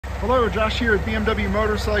Hello, Josh here at BMW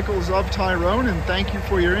Motorcycles of Tyrone, and thank you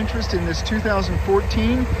for your interest in this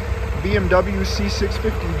 2014 BMW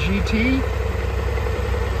C650 GT.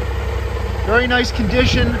 Very nice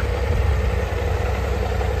condition.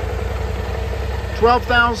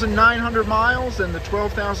 12,900 miles, and the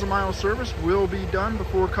 12,000 mile service will be done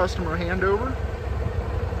before customer handover.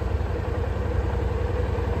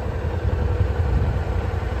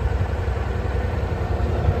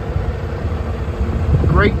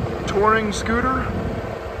 Great touring scooter.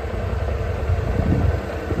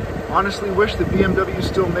 Honestly wish that BMW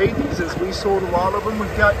still made these, as we sold a lot of them.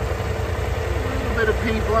 We've got a little bit of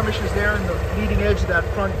paint blemishes there in the leading edge of that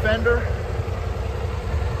front fender.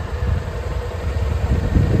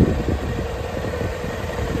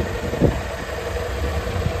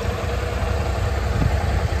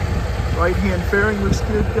 Right hand fairing looks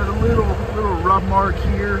good. Got a little rub mark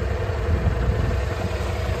here.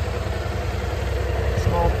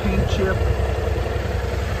 Small paint chip.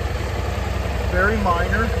 Very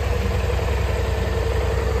minor.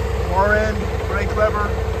 Far end, brake lever,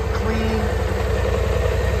 clean.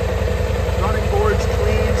 Running board's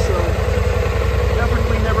clean, so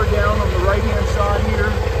definitely never down on the right hand side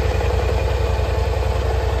here.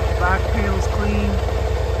 Back panel's clean.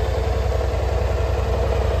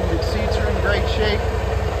 Heated seats are in great shape.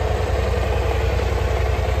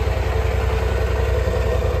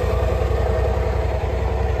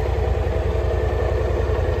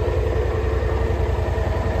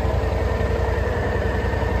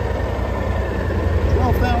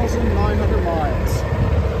 Miles.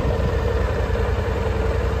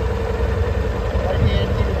 Right hand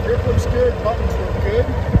heated grip looks good, buttons look good.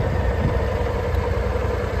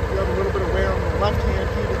 You have a little bit of wear on the left hand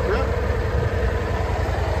heated grip.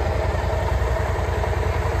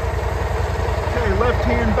 Okay, left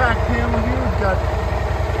hand back panel here, we've got a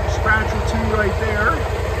scratch or two right there.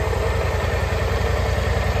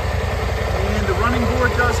 And the running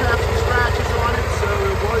board does have some scratches on it, so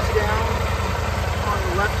it was down on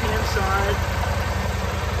the left hand side.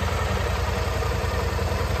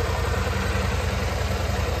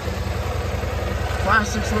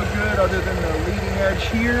 Plastics look good other than the leading edge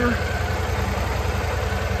here.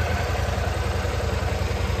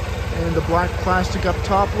 And the black plastic up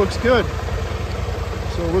top looks good.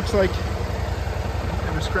 So it looks like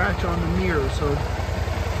kind of scratch on the mirror. So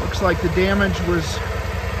looks like the damage was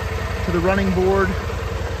to the running board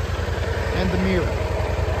and the mirror.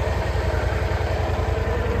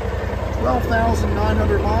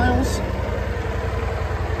 12,900 miles.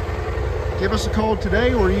 Give us a call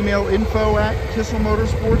today or email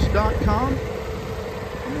info@kisselmotorsports.com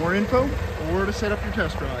for more info or to set up your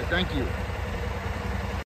test ride. Thank you.